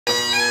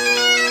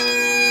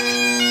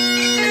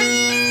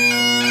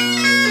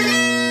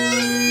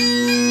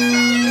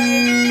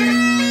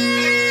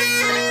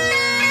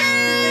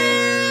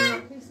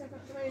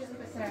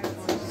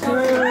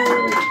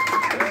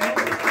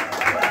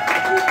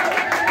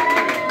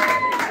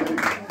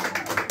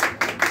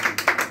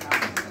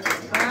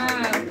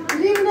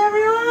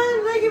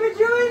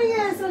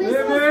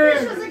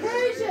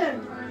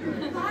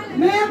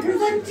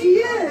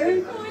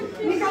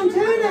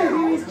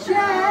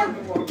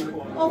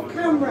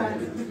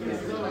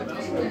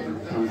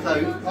camera.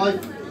 So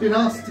I've been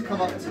asked to come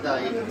up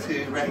today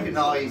to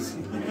recognise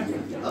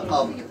a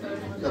pub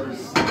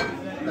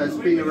that's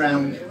been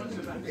around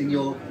in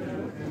your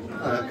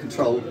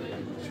control,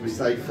 should we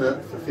say,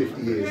 for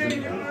 50 years.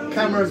 And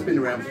Camera has been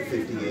around for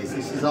 50 years.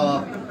 This is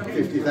our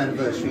 50th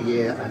anniversary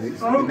year, and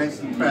it's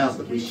immensely proud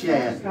that we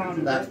share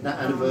that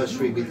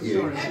anniversary with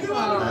you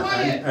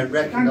and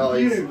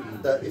recognise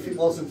that if it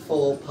wasn't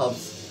for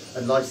pubs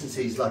and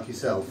licensees like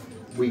yourself,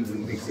 we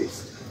wouldn't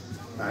exist.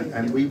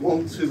 And we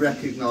want to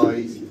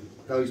recognise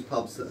those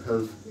pubs that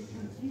have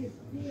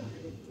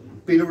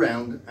been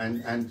around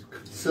and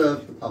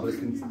served the public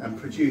and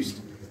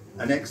produced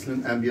an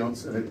excellent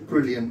ambience and a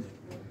brilliant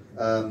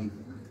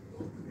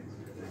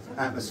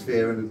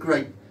atmosphere and a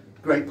great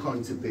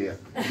pint of beer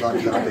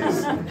like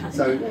this.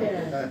 So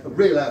a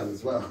real ale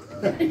as well.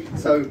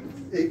 So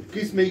it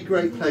gives me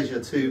great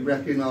pleasure to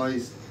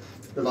recognise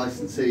the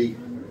licensee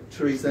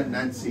Teresa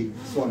Nancy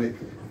Swanwick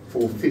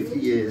for 50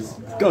 years.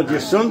 God, your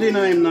Sunday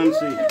name, Nancy.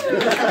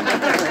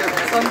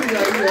 Sunday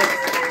name, yes.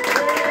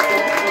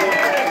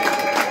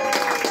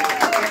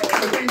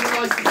 For being the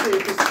licensee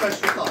of this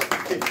special pub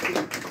for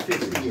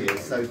 50 years.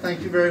 So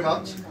thank you very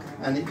much,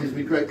 and it gives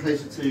me great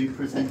pleasure to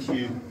present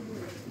you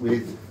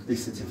with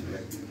this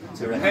certificate.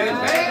 To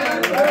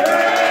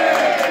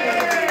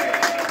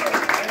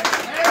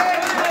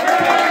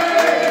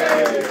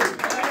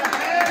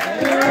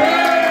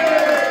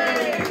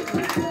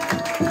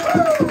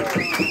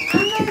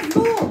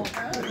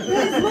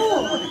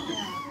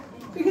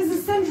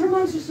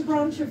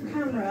branch of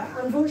Camera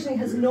unfortunately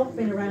has not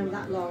been around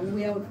that long.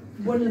 We are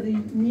one of the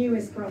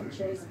newest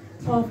branches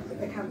of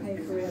the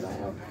campaign for Real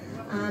Ale,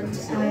 and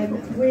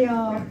we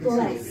are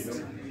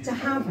blessed to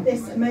have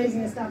this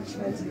amazing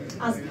establishment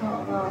as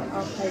part of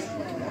our place.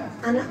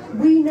 And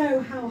we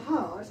know how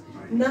hard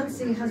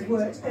Nancy has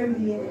worked over the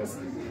years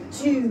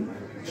to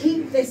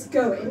keep this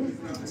going,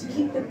 to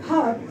keep the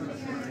pub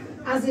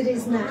as it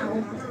is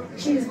now.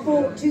 She has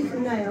fought tooth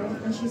and nail,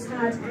 and she's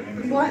had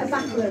quite a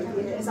battle over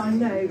the years, I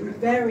know, with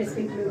various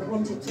people who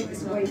wanted to take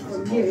this away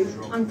from you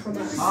and from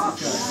us.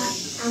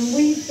 And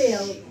we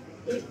feel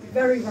it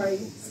very, very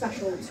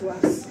special to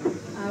us.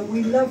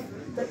 We love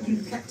that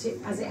you've kept it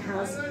as it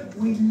has.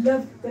 We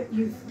love that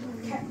you've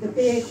kept the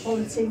beer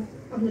quality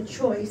and the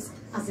choice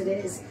as it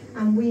is.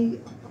 And we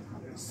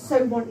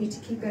so want you to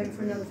keep going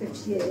for another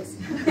 50 years.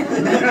 If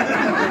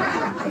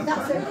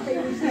that's okay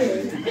with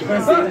you.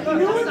 So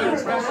in order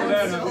of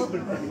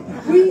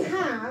that, we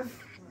have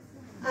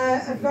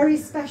a very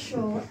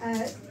special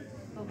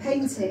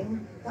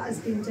painting that has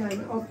been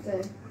done of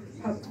the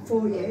pub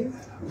for you.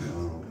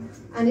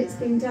 And it's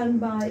been done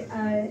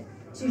by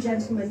two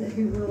gentlemen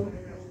who will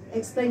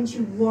explain to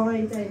you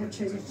why they have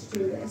chosen to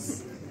do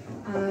this.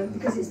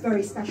 Because it's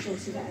very special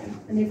to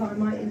them. And if I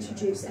might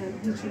introduce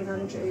Peter and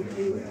Andrew,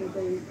 who are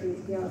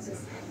the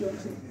artists.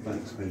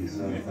 Thanks, Peter.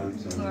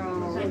 Thanks.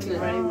 Thank you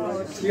very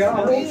much. Yeah,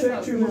 I won't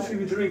take too much of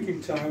your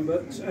drinking time,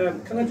 but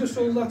can I just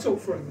hold that up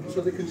for them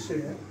so they can see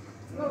it?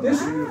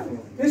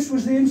 This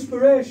was the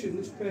inspiration,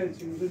 this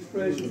painting was the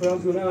inspiration for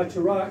Andrew and I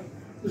to write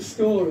the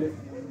story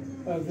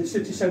of the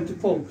city centre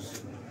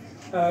pubs,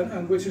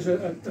 and which is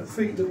a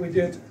feat that we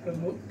did,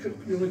 and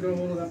you'll go on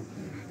all of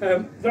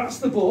that. That's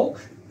the book.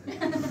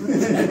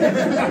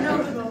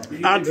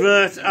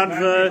 Advert.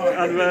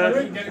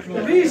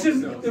 The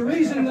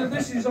reason that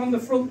this is on the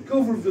front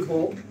cover of the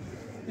book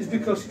is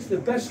because it's the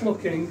best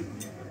looking,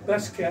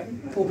 best kept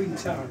pub in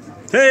town.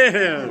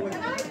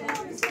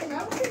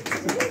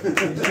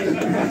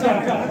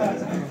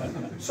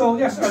 So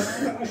yes,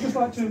 I'd just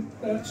like to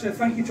say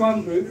thank you to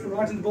Andrew for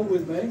writing the book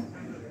with me,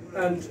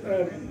 and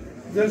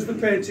there's the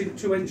painting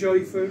to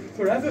enjoy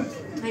forever.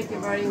 Thank you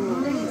very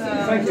much.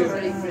 Thank you.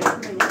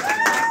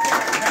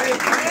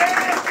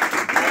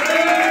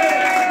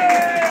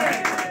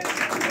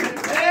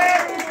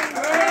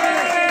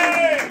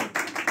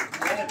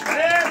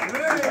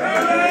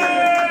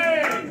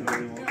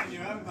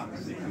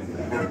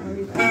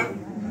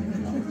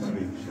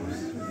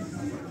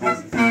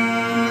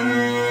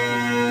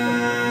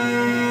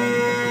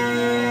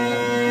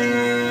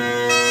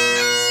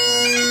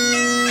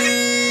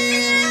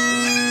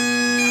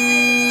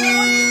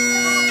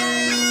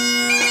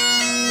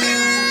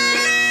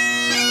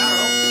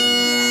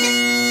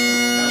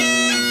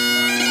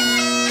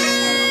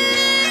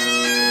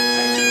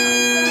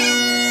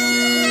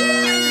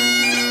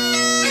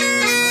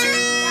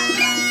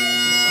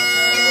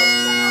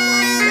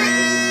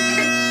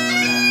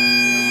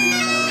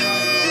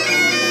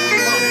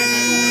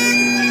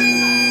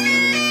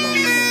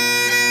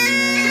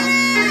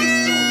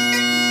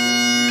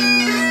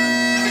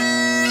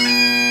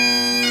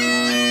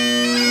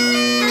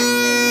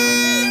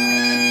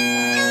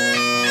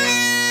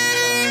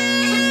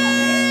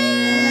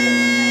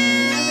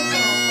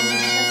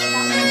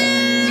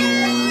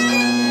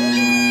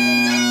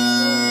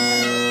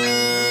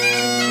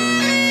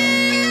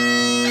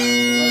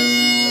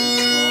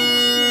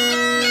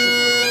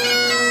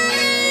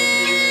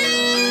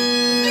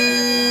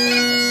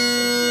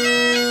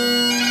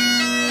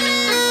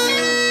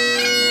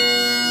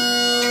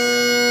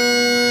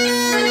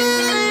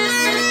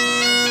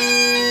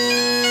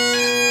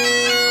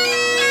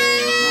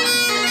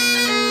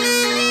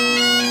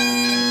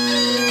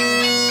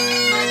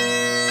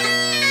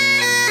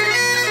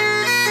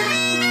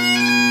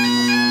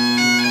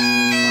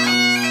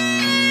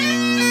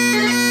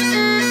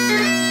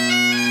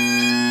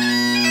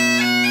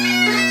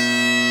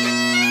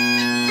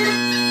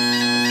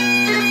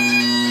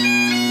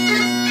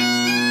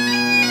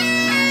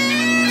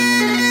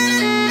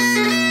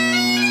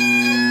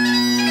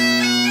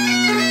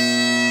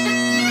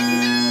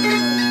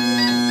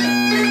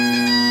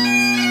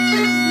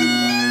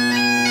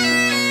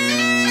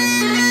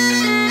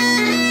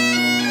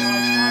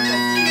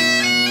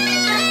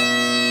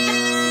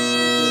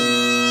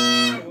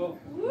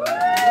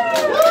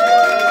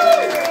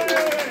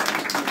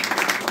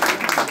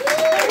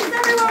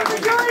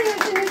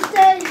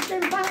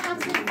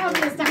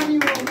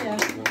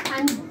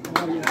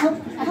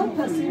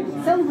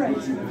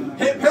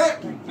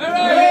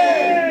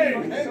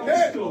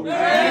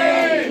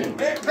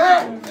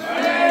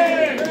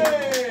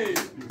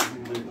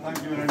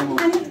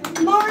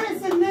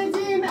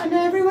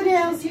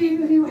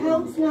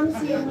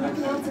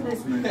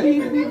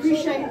 this. We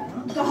appreciate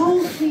the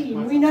whole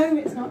team. We know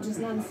it's not just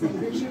Nancy,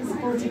 but she was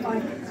supported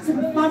by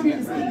some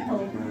fabulous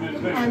people,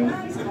 and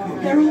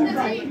they're all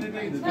great.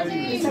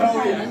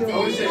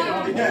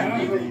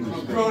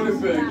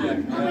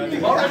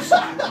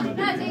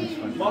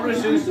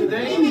 Morris is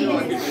today.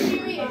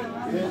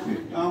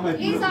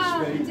 He's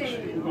our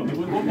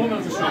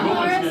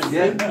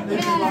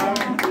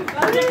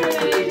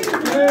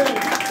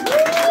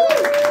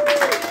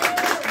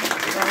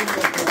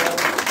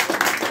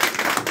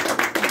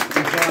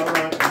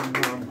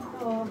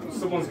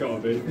Someone's got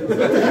to be. And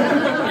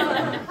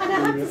I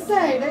have to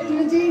say that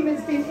Nadeem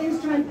has been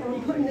instrumental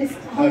in putting this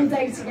whole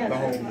day together.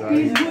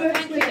 He's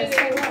worked with us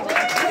so well.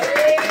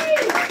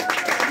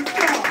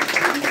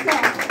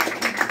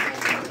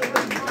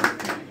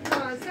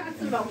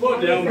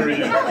 Put down,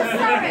 Maria.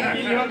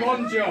 You had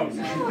one job.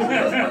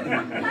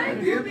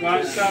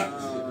 Right, start.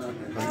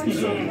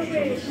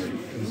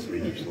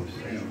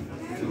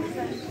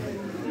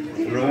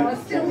 Right,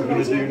 what we're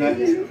going to do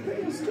next?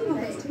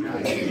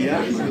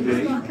 Yeah,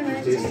 indeed.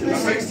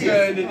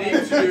 The need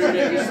to do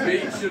a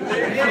speech, shouldn't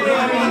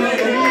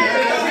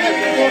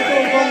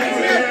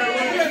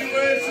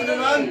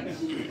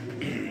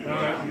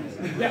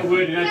Get a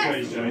word in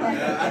edgeways, Joe. I don't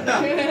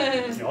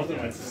know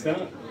where to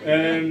start.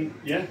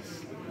 Yes.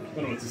 I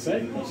don't know what to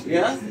say.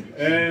 Yeah?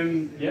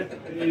 Yeah,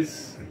 it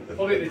is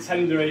probably at the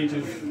tender age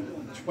of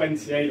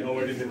 28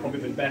 already, probably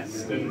the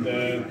best and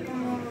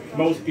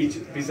most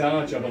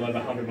bizarre job I'll ever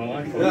have in my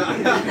life.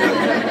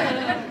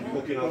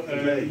 Looking out for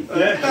me.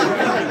 Yeah,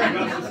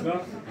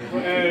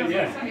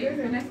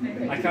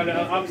 I kind of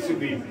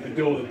absolutely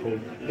adore the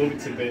pub, love it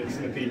to bits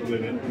and the people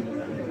in it,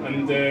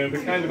 and we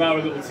kind of are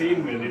a little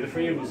team really, the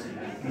three of us.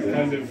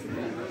 Kind of,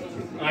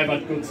 I've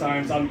had good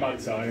times and bad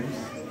times,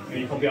 and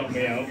you probably help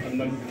me out, and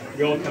then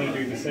we all kind of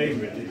do the same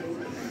really.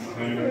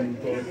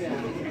 But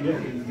yeah,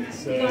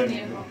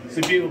 it's a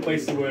beautiful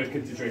place to work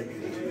and to drink,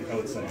 I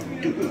would say.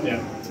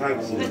 Yeah.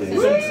 Thanks, Andy.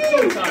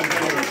 Sometimes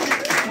anyway.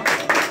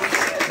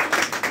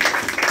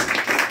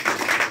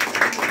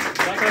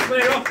 Can I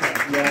clear off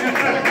now?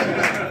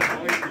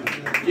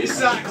 Yeah. You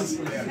sacked. The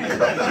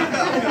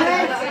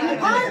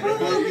Piper will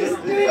be doing this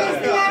thing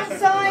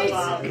outside. I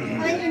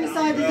think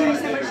inside they're doing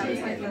so much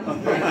inside.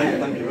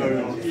 Thank you very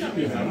much.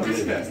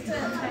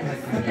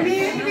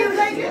 If you would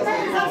like to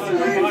have some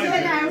room to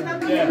get out,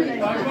 that'd be lovely.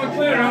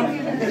 Clear out.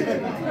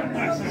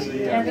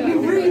 You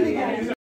really